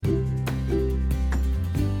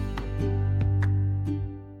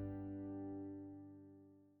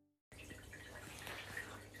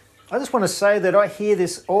I just want to say that I hear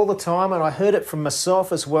this all the time, and I heard it from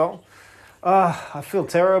myself as well. I feel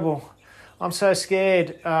terrible. I'm so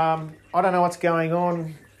scared. I don't know what's going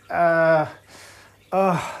on.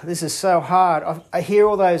 This is so hard. I hear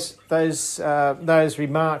all those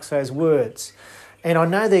remarks, those words, and I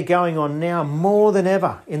know they're going on now more than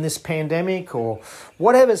ever in this pandemic or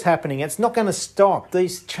whatever's happening. It's not going to stop.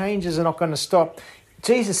 These changes are not going to stop.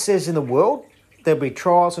 Jesus says in the world there'll be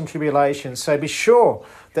trials and tribulations, so be sure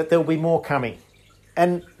that there'll be more coming.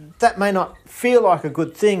 And that may not feel like a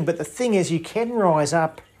good thing, but the thing is you can rise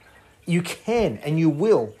up. You can and you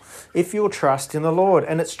will if you'll trust in the Lord.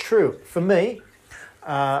 And it's true. For me,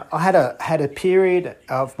 I had a period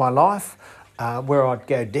of my life where I'd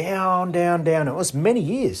go down. It was many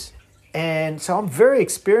years. And so I'm very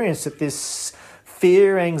experienced at this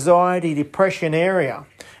fear, anxiety, depression area.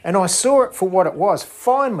 And I saw it for what it was.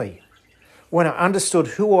 Finally, when I understood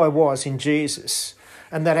who I was in Jesus,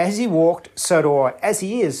 and that as he walked, so do I. As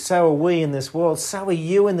he is, so are we in this world. So are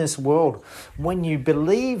you in this world. When you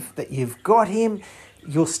believe that you've got him,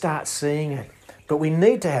 you'll start seeing it. But we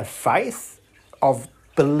need to have faith of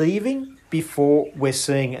believing before we're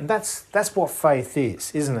seeing it. And that's what faith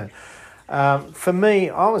is, isn't it? For me,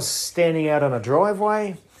 I was standing out on a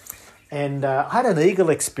driveway, and I had an eagle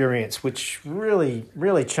experience which really,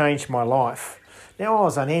 really changed my life. Now, I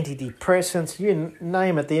was on antidepressants, you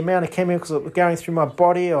name it, the amount of chemicals that were going through my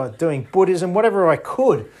body. I was doing Buddhism, whatever I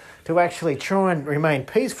could to actually try and remain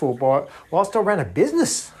peaceful whilst I ran a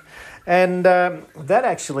business. And that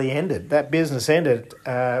actually ended. That business ended.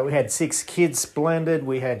 We had 6 kids blended.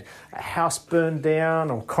 We had a house burned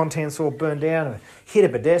down, or contents all burned down. Hit a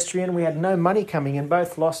pedestrian. We had no money coming in.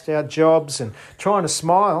 Both lost our jobs. And trying to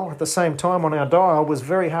smile at the same time on our dial was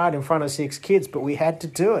very hard in front of 6 kids, but we had to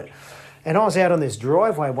do it. And I was out on this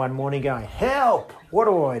driveway one morning going, help, what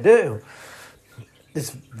do I do?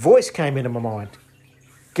 This voice came into my mind,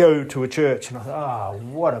 go to a church. And I thought,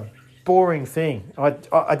 what a boring thing.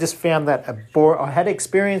 I just found that I had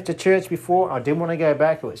experienced a church before. I didn't want to go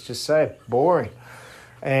back. It was just so boring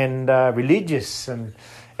and religious. And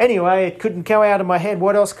anyway, it couldn't go out of my head.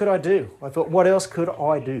 What else could I do? I thought, what else could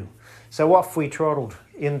I do? So off we trottled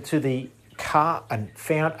into the car and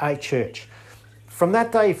found a church. From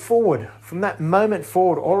that day forward, from that moment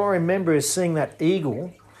forward, all I remember is seeing that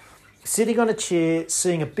eagle, sitting on a chair,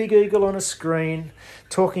 seeing a big eagle on a screen,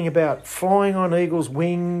 talking about flying on eagle's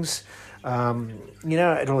wings.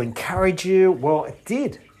 It'll encourage you. Well, it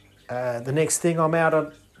did. The next thing, I'm out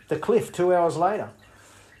on the cliff 2 hours later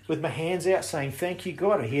with my hands out saying, thank you,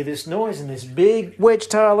 God. I hear this noise, and this big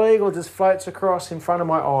wedge-tailed eagle just floats across in front of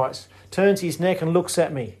my eyes, turns his neck and looks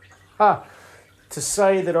at me. To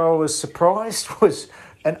say that I was surprised was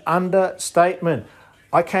an understatement.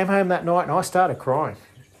 I came home that night and I started crying,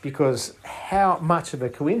 because how much of a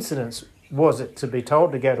coincidence was it to be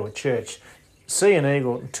told to go to a church, see an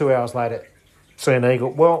eagle, and 2 hours later see an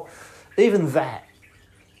eagle? Well, even that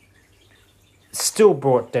still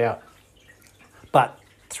brought doubt. But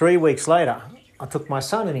 3 weeks later, I took my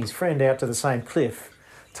son and his friend out to the same cliff,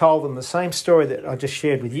 told them the same story that I just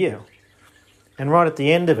shared with you. And right at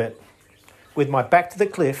the end of it, with my back to the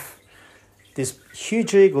cliff, this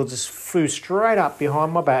huge eagle just flew straight up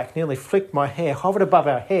behind my back, nearly flicked my hair, hovered above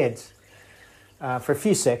our heads for a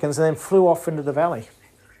few seconds, and then flew off into the valley.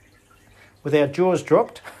 With our jaws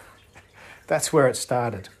dropped, that's where it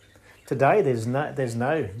started. Today, there's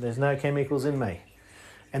no chemicals in me.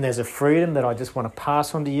 And there's a freedom that I just want to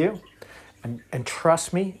pass on to you. And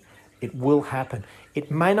trust me, it will happen.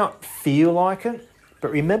 It may not feel like it,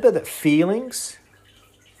 but remember that feelings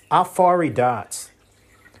are fiery darts,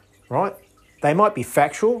 right? They might be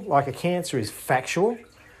factual, like a cancer is factual,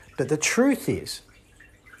 but the truth is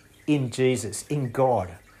in Jesus, in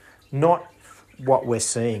God, not what we're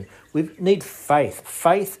seeing. We need faith.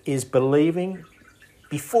 Faith is believing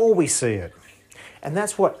before we see it. And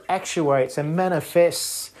that's what actuates and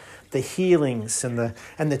manifests the healings and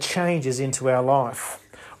the changes into our life.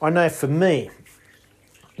 I know for me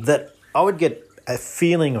that I would get a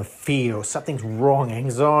feeling of fear or something's wrong,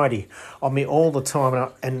 anxiety on me all the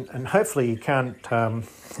time. And hopefully you can't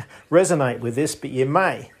resonate with this, but you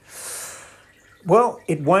may. Well,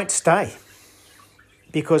 it won't stay,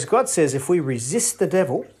 because God says if we resist the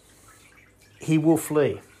devil, he will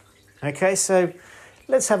flee. Okay, so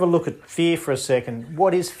let's have a look at fear for a second.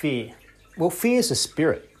 What is fear? Well, fear is a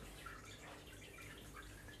spirit.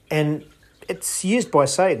 And it's used by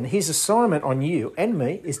Satan. His assignment on you and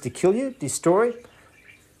me is to kill you, destroy.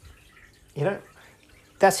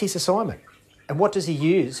 That's his assignment. And what does he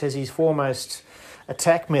use as his foremost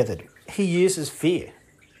attack method? He uses fear,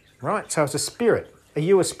 right? So it's a spirit. Are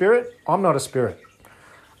you a spirit? I'm not a spirit.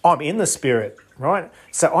 I'm in the Spirit, right?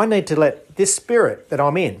 So I need to let this Spirit that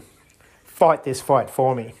I'm in fight this fight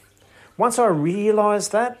for me. Once I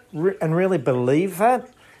realised that and really believe that,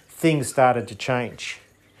 things started to change.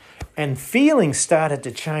 And feelings started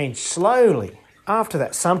to change slowly after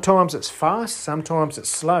that. Sometimes it's fast, sometimes it's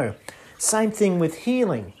slow. Same thing with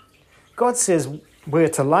healing. God says we're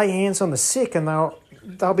to lay hands on the sick and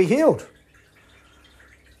they'll be healed.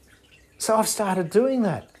 So I've started doing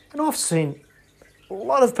that. And I've seen a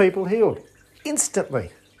lot of people healed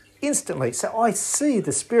instantly. So I see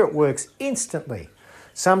the Spirit works instantly.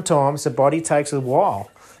 Sometimes the body takes a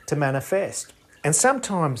while to manifest. And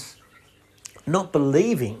sometimes not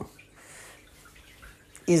believing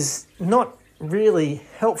is not really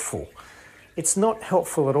helpful. It's not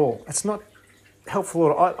helpful at all. It's not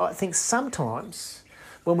helpful at all. I think sometimes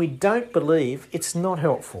when we don't believe, it's not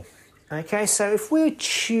helpful. Okay, so if we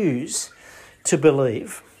choose to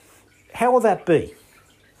believe, how will that be?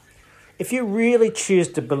 If you really choose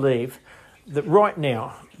to believe that right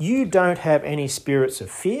now you don't have any spirits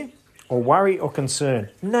of fear or worry or concern,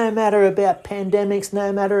 no matter about pandemics,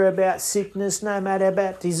 no matter about sickness, no matter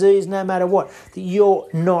about disease, no matter what, that you're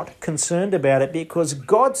not concerned about it because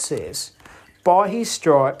God says, by his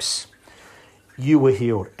stripes, you were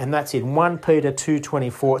healed. And that's in 1 Peter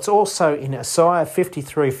 2:24. It's also in Isaiah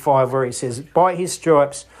 53:5 where he says, by his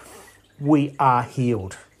stripes, we are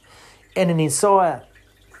healed. And in Isaiah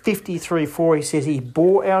 53:4, he says, he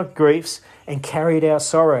bore our griefs and carried our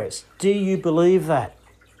sorrows. Do you believe that?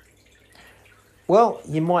 Well,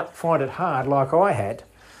 you might find it hard like I had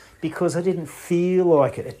because I didn't feel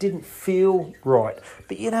like it. It didn't feel right.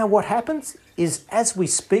 But you know what happens is as we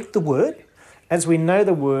speak the word, as we know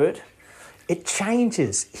the word, it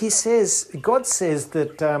changes. God says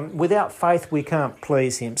that without faith we can't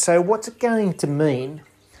please him. So what's it going to mean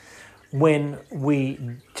when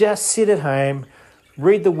we just sit at home,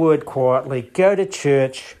 read the word quietly, go to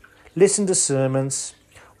church, listen to sermons?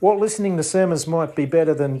 Well, listening to sermons might be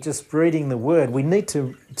better than just reading the word. We need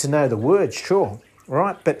to know the word, sure,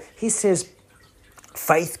 right? But he says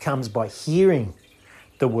faith comes by hearing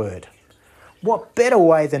the word. What better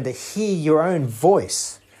way than to hear your own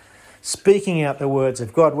voice speaking out the words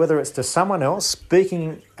of God, whether it's to someone else,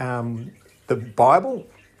 speaking the Bible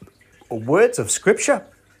or words of Scripture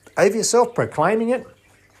over yourself, proclaiming it,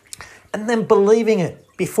 and then believing it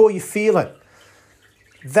before you feel it.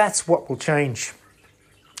 That's what will change.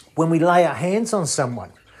 When we lay our hands on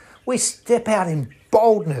someone, we step out in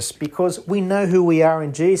boldness because we know who we are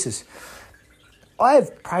in Jesus. I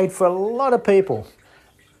have prayed for a lot of people,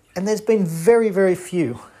 and there's been very, very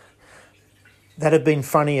few that have been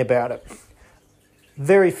funny about it.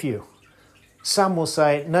 Very few. Some will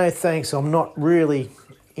say, no thanks, I'm not really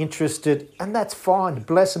interested, and that's fine,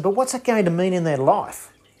 bless them. But what's it going to mean in their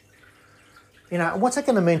life? You know, what's it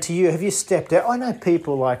going to mean to you? Have you stepped out? I know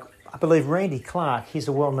people like, I believe Randy Clark, he's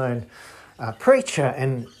a well-known preacher,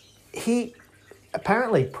 and he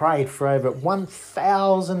apparently prayed for over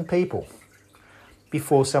 1,000 people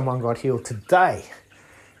before someone got healed. Today,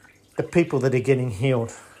 the people that are getting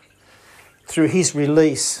healed through his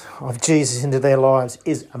release of Jesus into their lives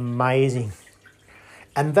is amazing.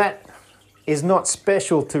 And that is not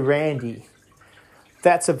special to Randy.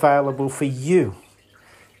 That's available for you.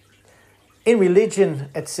 In religion,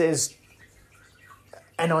 it says,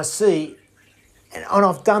 and I see, and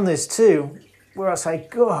I've done this too, where I say,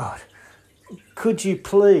 God, could you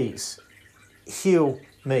please heal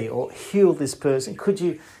me or heal this person? Would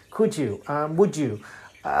you?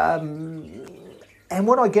 And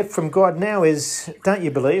what I get from God now is, don't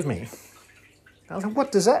you believe me? I was like,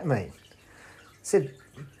 what does that mean? He said,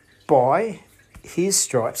 by his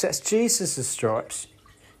stripes, that's Jesus' stripes,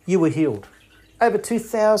 you were healed. Over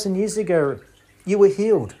 2,000 years ago, you were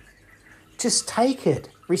healed. Just take it,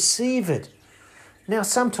 receive it. Now,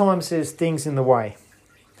 sometimes there's things in the way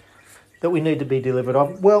that we need to be delivered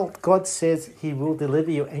of. Well, God says he will deliver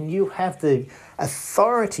you, and you have the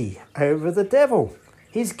authority over the devil.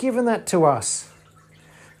 He's given that to us.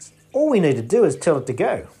 All we need to do is tell it to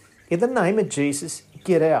go. In the name of Jesus,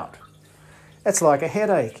 get out. That's like a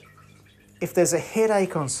headache. If there's a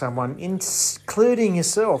headache on someone, including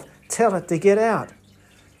yourself, tell it to get out.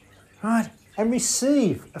 Right? And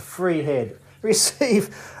receive a free head.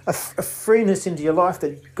 Receive a freeness into your life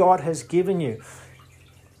that God has given you.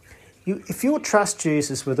 If you'll trust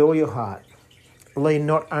Jesus with all your heart, lean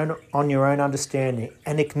not on your own understanding,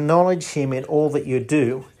 and acknowledge him in all that you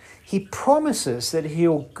do, he promises that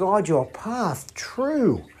he'll guide your path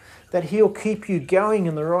true, that he'll keep you going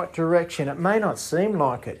in the right direction. It may not seem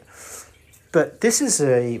like it, but this is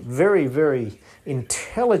a very, very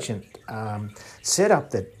intelligent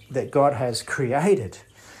setup that God has created.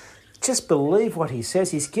 just believe what he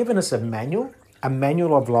says. He's given us a manual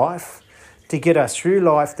of life to get us through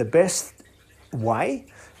life the best way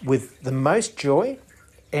with the most joy.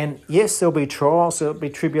 And yes, there'll be trials, there'll be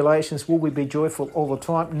tribulations. Will we be joyful all the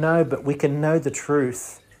time? No, but we can know the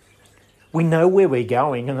truth. We know where we're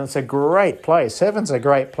going, and it's a great place. Heaven's a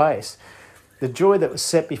great place. The joy that was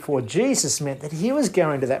set before Jesus meant that he was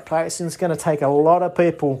going to that place, and it's going to take a lot of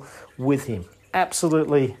people with him.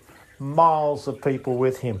 Absolutely miles of people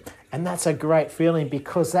with him. And that's a great feeling,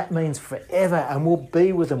 because that means forever, and we'll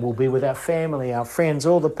be with them. We'll be with our family, our friends,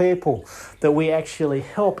 all the people that we actually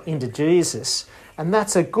help into Jesus. And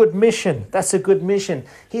that's a good mission. That's a good mission.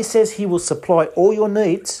 He says he will supply all your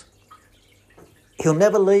needs. He'll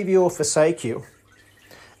never leave you or forsake you.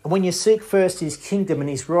 And when you seek first his kingdom and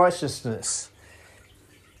his righteousness,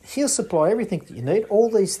 he'll supply everything that you need.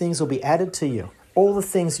 All these things will be added to you. All the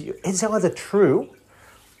things, it's either true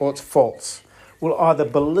or it's false. We'll either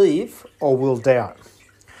believe or we'll doubt.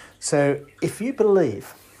 So if you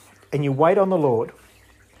believe and you wait on the Lord,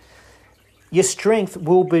 your strength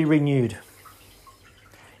will be renewed.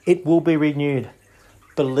 It will be renewed.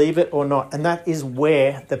 Believe it or not. And that is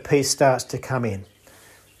where the peace starts to come in.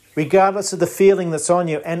 Regardless of the feeling that's on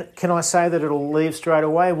you. And can I say that it'll leave straight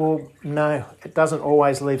away? Well, no, it doesn't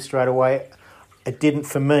always leave straight away. It didn't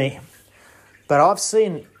for me. But I've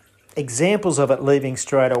seen examples of it leaving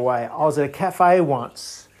straight away. I was at a cafe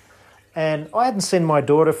once, and I hadn't seen my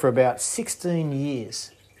daughter for about 16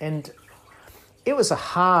 years. And it was a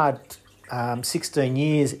hard 16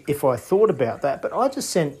 years if I thought about that. But I just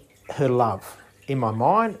sent her love in my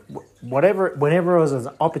mind. Whenever there was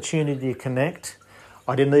an opportunity to connect,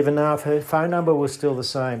 I didn't even know if her phone number was still the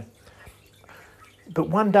same. But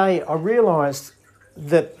one day I realised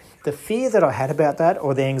that the fear that I had about that,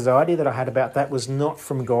 or the anxiety that I had about that, was not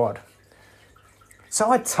from God.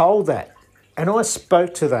 So I told that, and I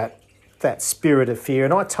spoke to that spirit of fear,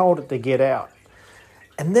 and I told it to get out.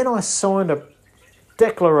 And then I signed a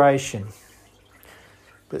declaration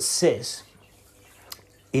that says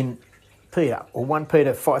in Peter, or 1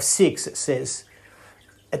 Peter 5:6, it says,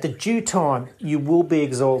 at the due time you will be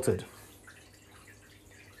exalted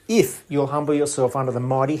if you'll humble yourself under the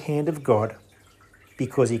mighty hand of God,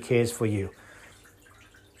 because he cares for you.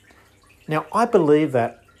 Now, I believe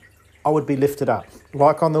that I would be lifted up,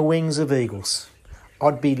 like on the wings of eagles.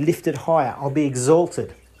 I'd be lifted higher. I'll be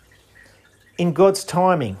exalted in God's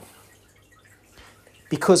timing,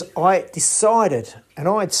 because I decided and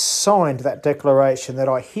I'd signed that declaration that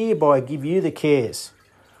I hereby give you the cares,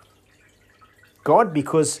 God,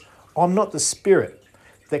 because I'm not the spirit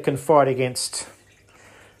that can fight against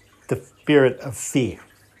the spirit of fear.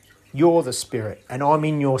 You're the spirit, and I'm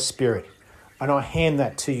in your spirit, and I hand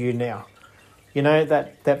that to you now. You know,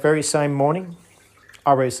 that very same morning,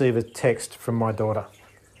 I received a text from my daughter.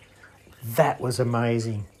 That was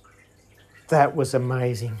amazing. That was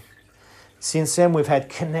amazing. Since then, we've had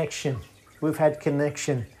connection.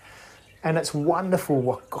 And it's wonderful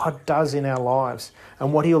what God does in our lives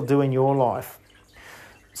and what he'll do in your life.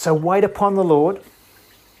 So wait upon the Lord,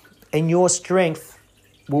 and your strength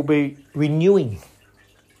will be renewing.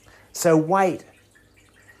 So wait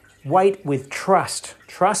with trust.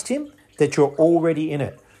 Trust him that you're already in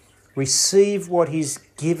it. Receive what he's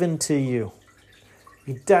given to you.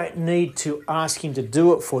 You don't need to ask him to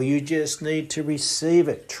do it for you. You just need to receive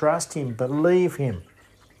it. Trust him. Believe him.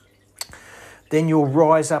 Then you'll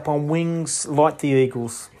rise up on wings like the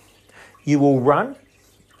eagles. You will run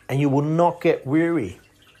and you will not get weary.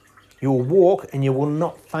 You will walk and you will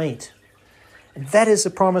not faint. And that is the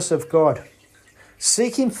promise of God.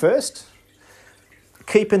 Seek him first.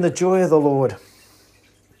 Keep in the joy of the Lord,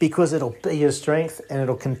 because it'll be your strength, and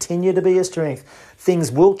it'll continue to be your strength.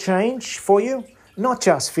 Things will change for you, not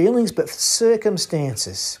just feelings, but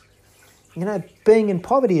circumstances. You know, being in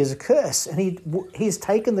poverty is a curse, and he's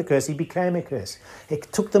taken the curse. He became a curse. He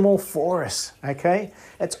took them all for us, okay?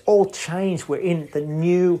 It's all changed. We're in the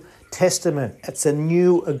New Testament. It's a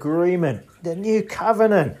new agreement, the new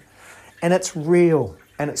covenant, and it's real,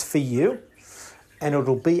 and it's for you, and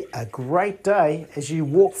it'll be a great day as you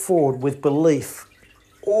walk forward with belief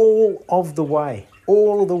all the way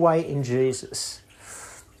in Jesus.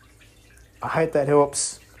 I hope that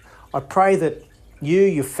helps. I pray that you,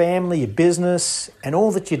 your family, your business, and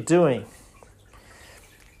all that you're doing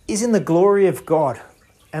is in the glory of God,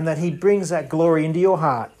 and that he brings that glory into your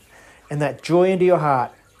heart and that joy into your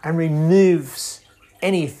heart and removes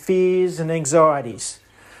any fears and anxieties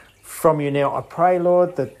from you now. I pray,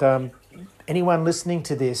 Lord, that anyone listening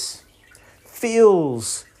to this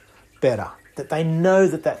feels better, that they know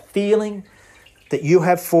that feeling that you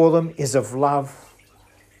have for them is of love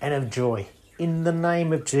and of joy in the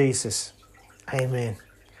name of Jesus. Amen.